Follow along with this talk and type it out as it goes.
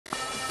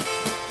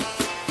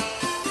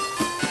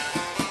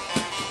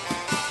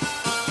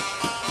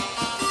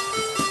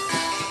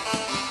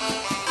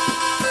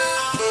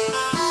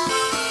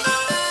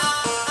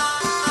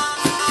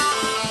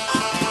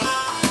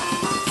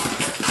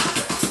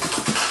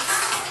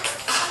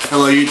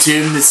Hello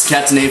YouTube, this is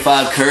Captain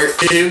 85 Kurt.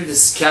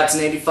 This is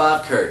Captain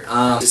 85 Kurt.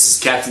 This is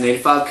Captain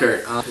 85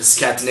 Kurt. This is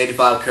Captain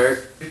 85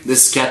 Kurt.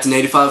 This is Captain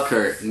 85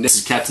 Kurt. This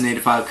is Captain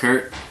 85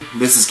 Kurt.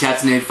 This is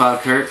Captain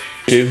 85 Kurt.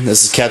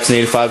 This is Captain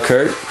 85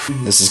 Kurt.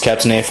 This is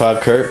Captain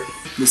 85 Kurt.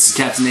 This is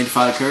Captain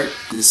 85 Kurt.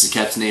 This is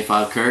Captain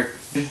 85 Kurt.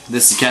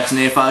 This is Captain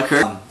 85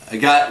 Kurt. I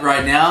got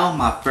right now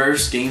my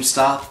first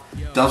GameStop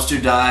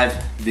dumpster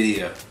dive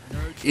video.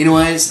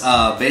 Anyways,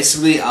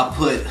 basically I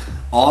put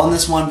all in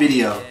this one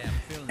video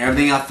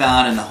everything I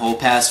found in the whole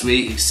past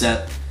week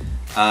except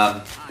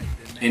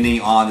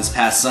ending on this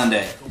past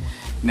Sunday.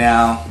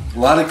 Now, a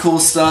lot of cool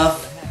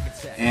stuff,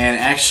 and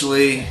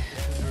actually,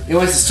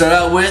 anyways, to start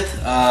out with,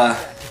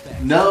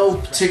 no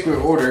particular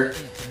order,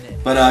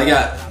 but I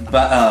got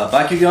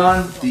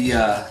Bakugan, the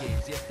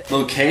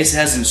little case. It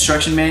has an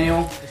instruction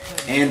manual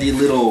and the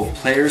little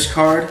player's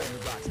card.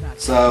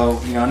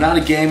 So, you know, not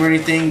a game or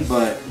anything,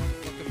 but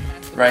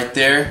right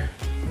there,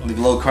 the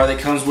little card that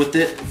comes with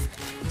it.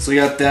 So we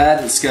got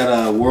that. It's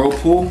got a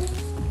Whirlpool.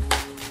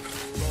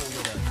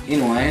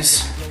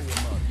 Anyways,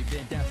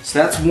 so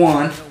that's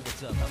one.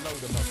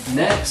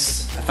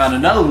 Next, I found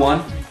another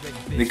one.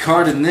 The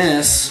card in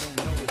this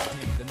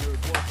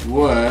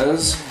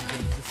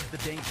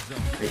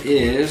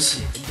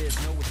is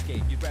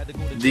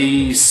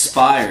the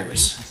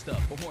Spires.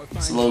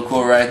 It's a little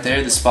cool right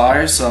there, the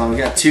Spires. So we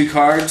got two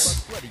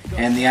cards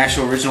and the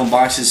actual original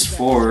boxes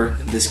for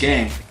this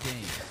game.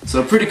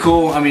 So pretty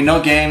cool. I mean,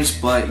 no games,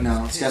 but you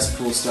know, it's got some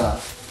cool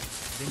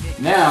stuff.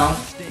 Now,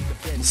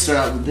 let's start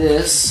out with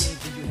this.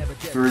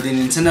 For the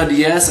Nintendo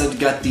DS, I've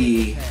got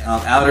the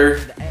outer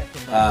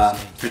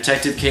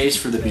protective case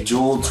for the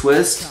Bejeweled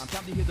Twist.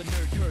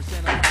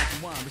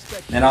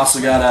 And also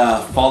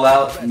got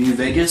Fallout New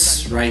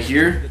Vegas right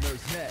here.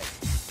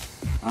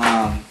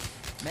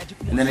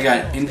 And then I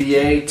got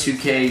NBA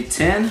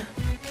 2K10.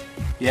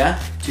 Yeah,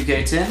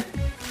 2K10.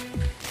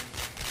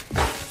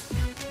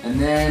 And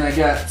then I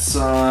got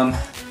some,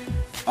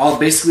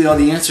 basically all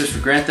the answers for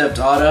Grand Theft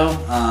Auto,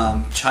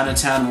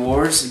 Chinatown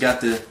Wars. I got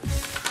the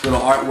little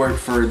artwork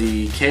for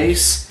the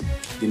case,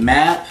 the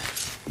map,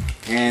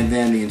 and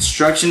then the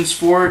instructions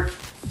for it.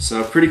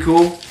 So pretty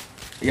cool.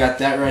 I got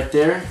that right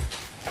there.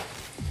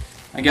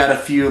 I got a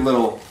few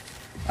little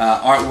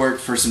artwork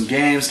for some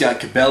games.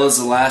 Got Cabela's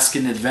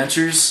Alaskan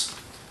Adventures.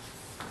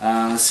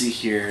 Let's see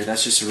here.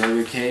 That's just a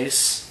regular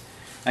case.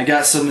 I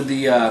got some of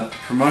the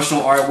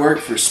promotional artwork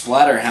for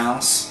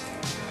Splatterhouse.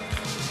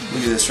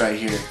 Look at this right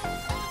here.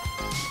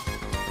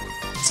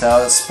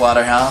 So that's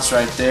Splatterhouse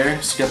right there.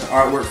 So got the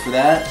artwork for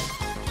that.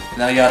 And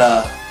then I got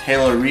a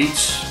Halo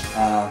Reach,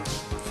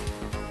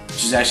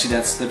 which is actually,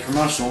 that's the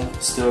promotional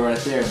still right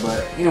there.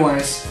 But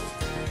anyways,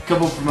 a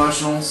couple of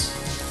promotionals.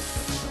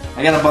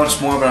 I got a bunch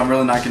more, but I'm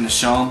really not going to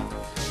show them.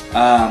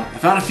 I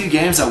found a few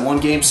games at one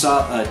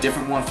GameStop, a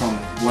different one from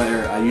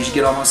where I usually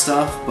get all my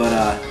stuff, but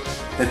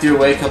they threw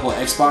away a couple of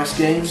Xbox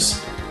games.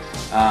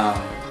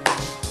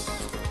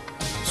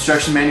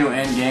 Instruction manual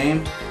and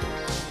game.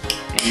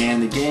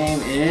 And the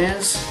game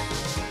is,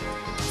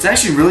 it's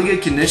actually really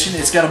good condition.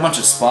 It's got a bunch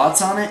of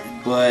spots on it,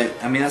 but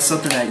I mean, that's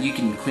something that you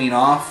can clean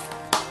off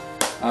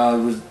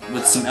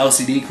with some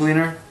LCD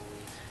cleaner.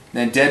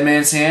 Then Dead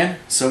Man's Hand.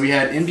 So we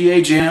had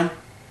NBA Jam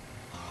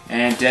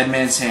and Dead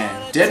Man's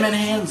Hand. Dead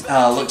Man's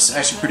Hand looks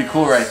actually pretty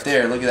cool right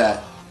there. Look at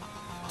that.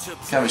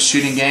 Kind of a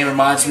shooting game.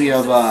 Reminds me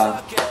of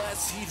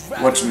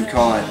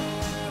whatchamacallit,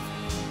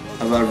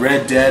 of a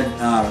Red Dead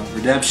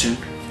Redemption.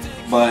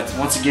 But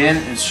once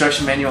again,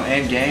 instruction manual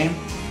and game.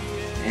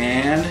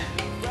 And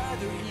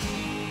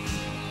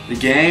the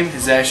game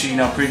is actually, you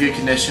know, pretty good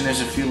condition.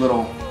 There's a few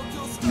little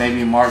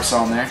maybe marks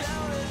on there.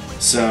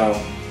 So,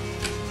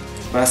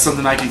 but that's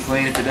something I can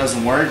clean if it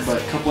doesn't work. But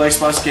a couple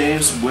Xbox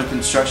games with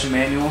instruction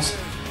manuals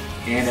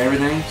and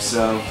everything.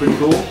 So pretty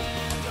cool.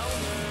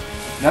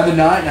 Another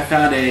night, I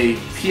found a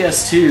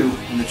PS2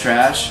 in the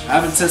trash. I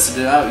haven't tested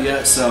it out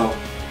yet, so I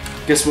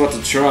guess we'll have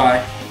to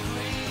try.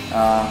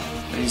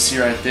 You see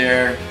right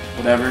there,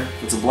 whatever.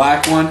 It's a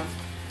black one,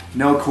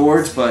 no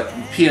cords, but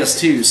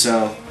PS2,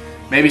 so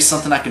maybe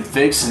something I can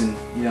fix and,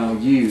 you know,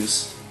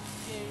 use.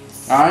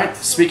 Alright,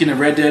 speaking of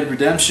Red Dead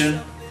Redemption,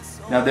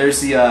 now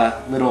there's the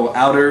little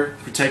outer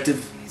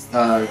protective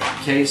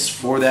case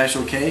for the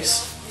actual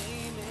case.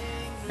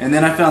 And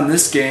then I found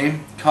this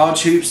game,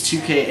 College Hoops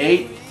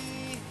 2K8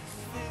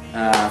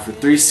 for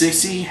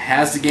 360.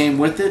 Has the game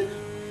with it.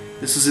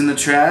 This was in the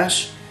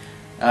trash.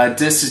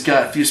 Disc has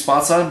got a few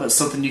spots on it, but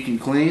something you can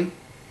clean.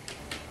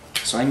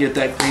 So I can get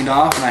that cleaned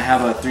off, and I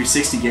have a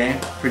 360 game.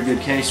 Pretty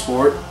good case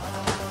for it.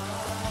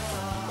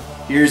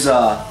 Here's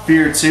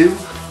Fear 2.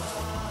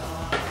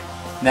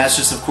 And that's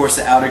just, of course,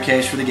 the outer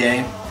case for the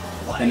game.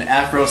 And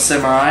Afro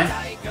Samurai.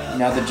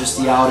 Now they're just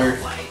the outer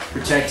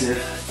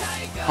protective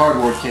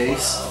cardboard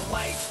case.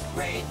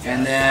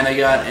 And then I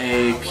got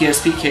a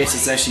PSP case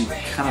that's actually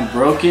kind of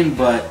broken,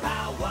 but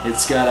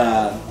it's got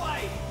a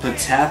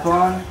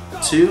Patapon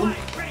 2.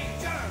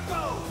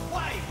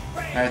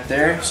 Right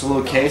there, it's a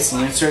little case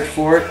and insert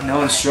for it,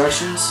 no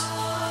instructions.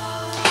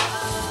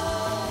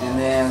 And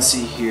then let's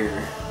see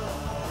here,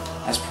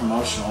 that's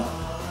promotional.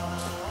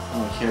 I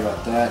don't care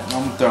about that.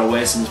 I'm gonna throw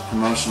away some of these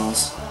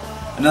promotionals.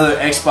 Another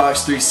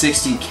Xbox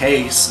 360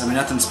 case. I mean,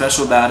 nothing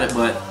special about it,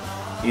 but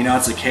you know,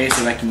 it's a case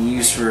that I can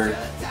use for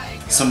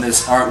some of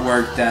this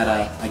artwork that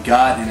I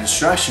got and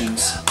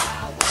instructions.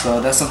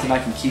 So that's something I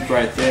can keep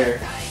right there.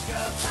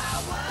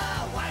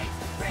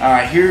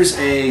 Alright, here's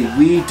a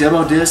Wii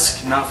demo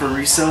disc, not for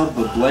resale,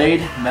 but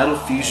Blade Metal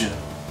Fusion.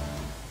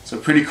 So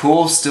pretty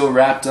cool, still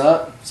wrapped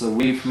up. It's a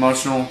Wii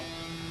promotional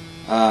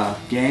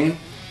game.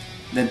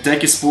 Then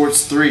Deca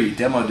Sports 3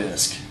 demo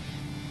disc.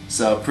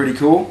 So pretty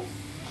cool.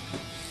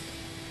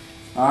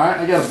 Alright,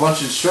 I got a bunch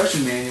of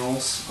instruction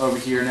manuals over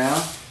here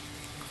now.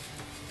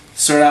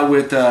 Start out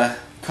with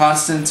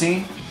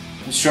Constantine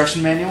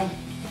instruction manual,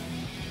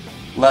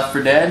 Left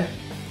 4 Dead,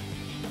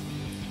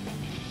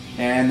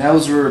 and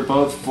those were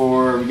both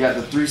for, we got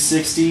the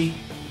 360,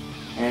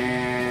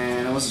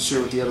 and I wasn't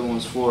sure what the other one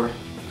was for.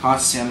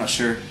 Constantine, I'm not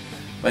sure.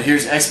 But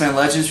here's X-Men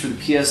Legends for the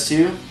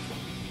PS2.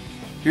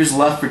 Here's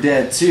Left 4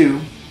 Dead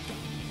 2.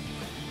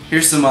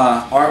 Here's some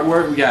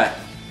artwork. We got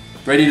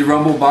Ready to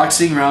Rumble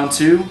Boxing Round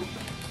 2,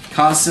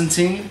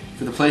 Constantine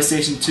for the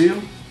PlayStation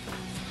 2,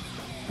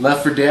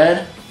 Left 4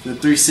 Dead for the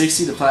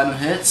 360, the Platinum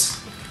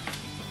Hits,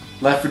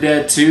 Left 4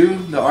 Dead 2,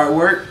 the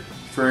artwork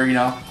for, you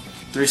know,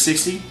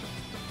 360,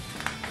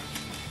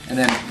 and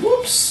then,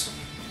 whoops,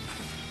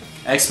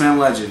 X-Men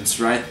Legends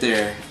right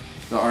there,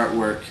 the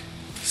artwork.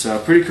 So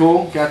pretty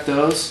cool, got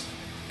those.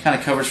 Kind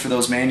of covers for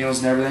those manuals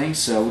and everything,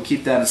 so we'll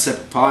keep that in a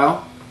separate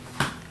pile.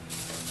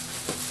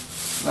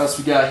 What else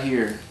we got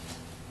here?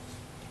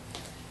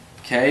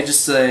 Okay,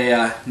 just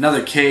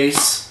another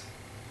case,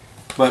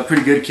 but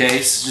pretty good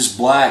case, just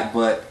black,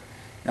 but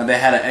now they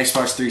had an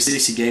Xbox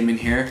 360 game in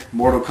here,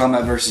 Mortal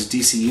Kombat vs.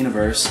 DC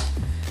Universe.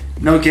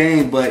 No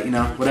game, but you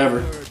know,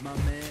 whatever.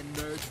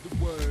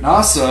 And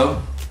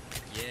also,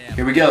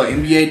 here we go,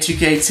 NBA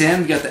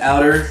 2K10, we got the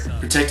outer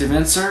protective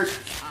insert,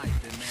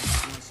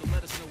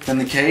 then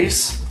the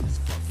case,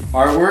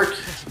 artwork,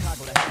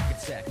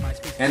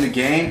 and the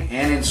game,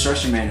 and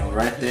instruction manual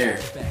right there.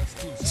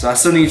 So I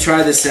still need to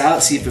try this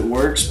out, see if it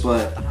works,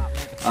 but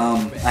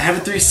I have a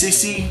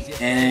 360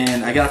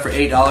 and I got it for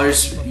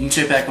 $8. You can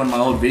check back one of my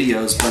old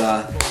videos,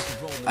 but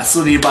I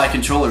still need to buy a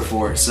controller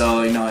for it.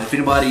 So, you know, if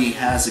anybody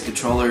has a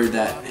controller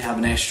that have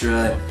an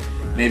extra,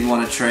 maybe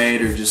want to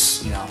trade or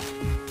just, you know,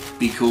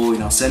 be cool, you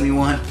know, send me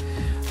one.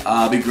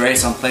 It'd be great,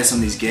 so I'm playing some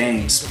of these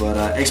games. But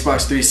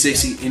Xbox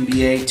 360,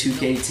 NBA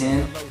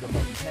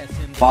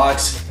 2K10,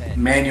 box,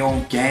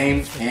 manual,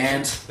 game,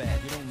 and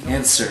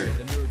insert.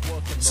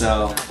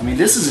 So, I mean,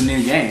 this is a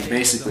new game,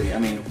 basically. I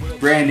mean,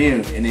 brand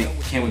new, and it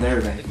came with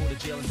everything.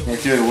 They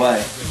threw it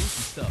away.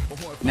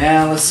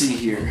 Now, let's see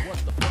here.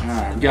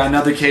 Alright, we got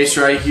another case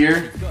right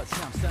here.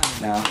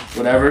 Now,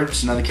 whatever,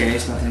 just another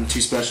case, nothing too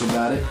special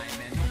about it.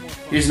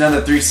 Here's another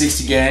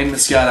 360 game.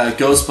 It's got a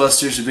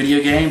Ghostbusters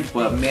video game,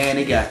 but man,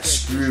 it got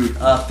screwed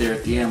up there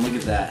at the end. Look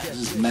at that, it's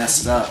just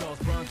messed up.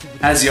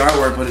 Has the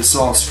artwork, but it's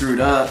all screwed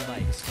up.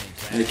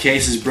 And the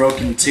case is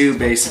broken too,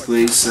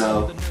 basically,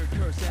 so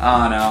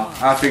I don't know.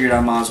 I figured I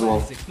might as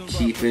well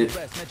keep it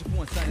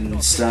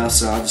and stuff,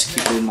 so I'll just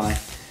keep it in my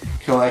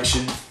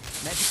collection.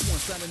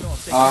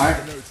 Alright,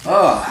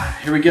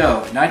 here we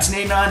go.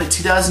 1989 to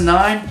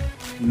 2009,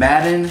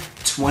 Madden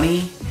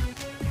 20,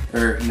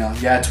 or, you know,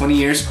 yeah, 20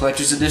 years,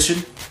 collector's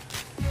edition.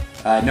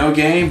 No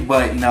game,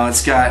 but, you know,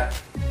 it's got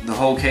the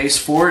whole case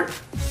for it.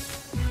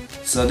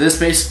 So this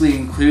basically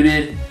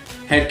included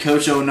Head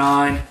Coach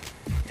 09,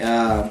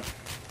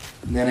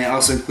 then it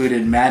also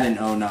included Madden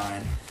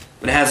 09.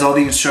 But it has all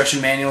the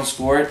instruction manuals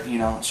for it, you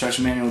know,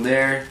 instruction manual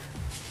there,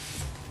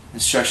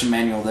 instruction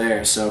manual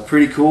there, so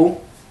pretty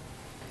cool.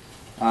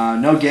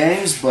 No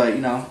games, but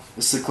you know,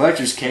 it's the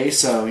collector's case,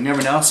 so you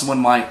never know, someone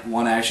might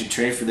want to actually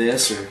trade for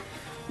this or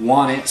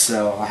want it,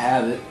 so I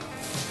have it.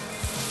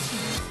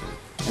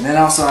 And then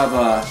I also have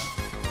a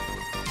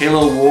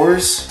Halo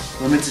Wars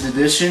limited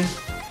edition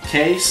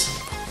case.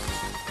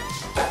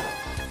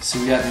 So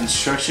we got the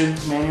instruction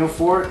manual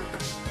for it,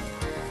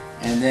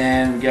 and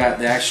then we got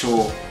the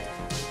actual,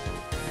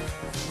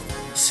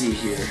 let's see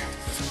here,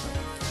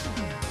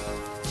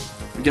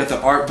 we got the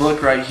art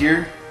book right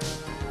here,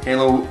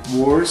 Halo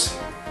Wars,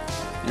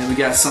 and then we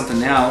got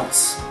something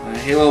else,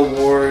 Halo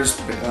Wars,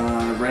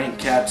 Rank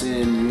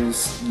Captain,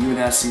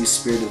 UNSC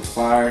Spirit of the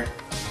Fire.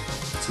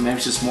 So maybe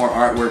it's just more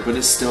artwork, but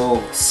it's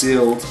still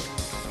sealed.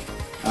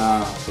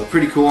 But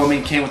pretty cool. I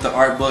mean, it came with the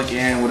art book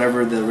and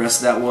whatever the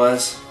rest of that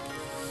was.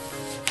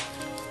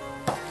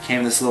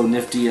 Came with this little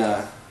nifty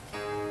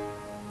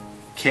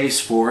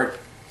case for it.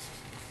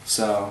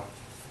 So,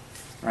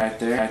 right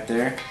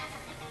there.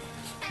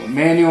 But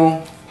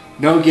manual,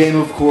 no game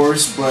of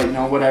course, but you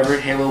know, whatever,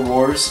 Halo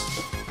Wars.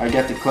 I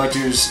got the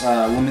collector's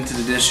limited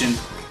edition,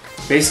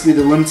 basically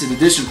the limited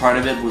edition part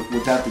of it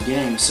without the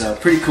game, so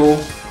pretty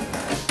cool.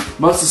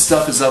 Most of the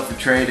stuff is up for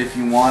trade if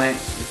you want it,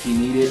 if you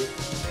need it.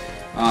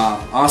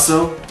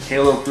 Also,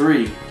 Halo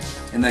 3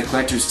 and the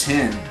collector's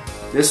tin.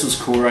 This was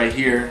cool right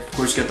here. Of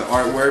course, you got the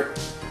artwork,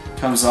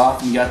 comes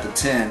off, and you got the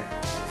tin.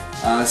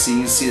 So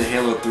you can see the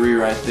Halo 3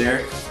 right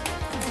there.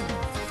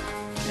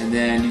 And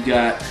then you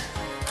got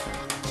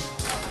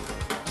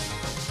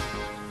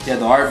You have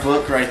the art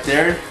book right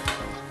there.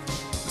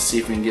 Let's see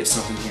if we can get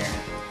something here.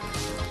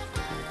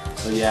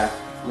 So yeah,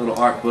 a little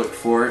art book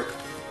for it.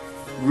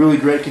 Really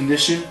great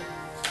condition.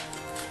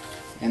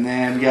 And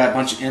then we got a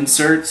bunch of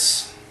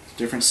inserts,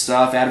 different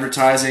stuff,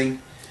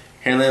 advertising,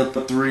 Halo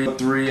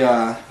 3,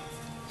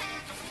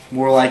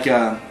 more like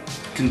a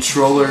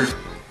controller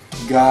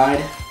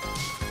guide,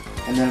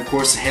 and then of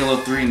course the Halo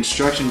 3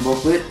 instruction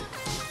booklet.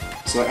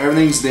 So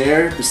everything's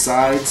there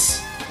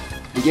besides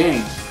the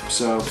game.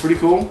 So pretty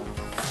cool.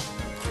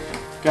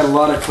 Got a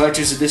lot of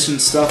collector's edition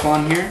stuff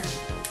on here.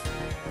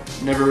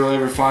 Never really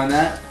ever find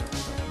that,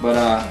 but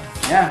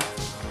yeah,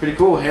 pretty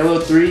cool. Halo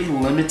 3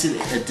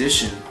 limited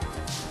edition.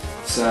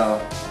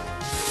 So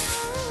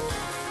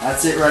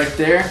that's it right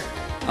there.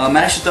 I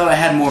actually thought I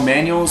had more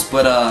manuals,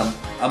 but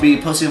I'll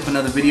be posting up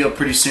another video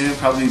pretty soon,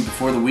 probably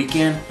before the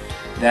weekend,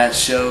 that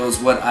shows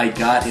what I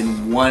got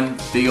in one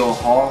big old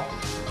haul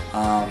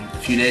a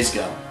few days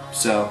ago.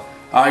 So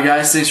alright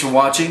guys, thanks for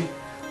watching.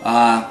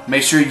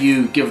 Make sure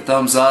you give a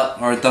thumbs up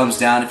or a thumbs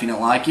down if you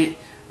don't like it,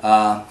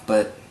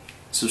 but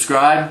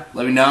subscribe,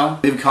 let me know,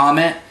 leave a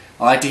comment.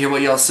 I like to hear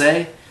what y'all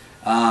say.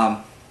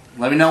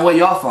 Let me know what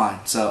y'all find.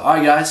 So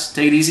alright guys,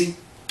 take it easy.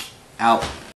 Out.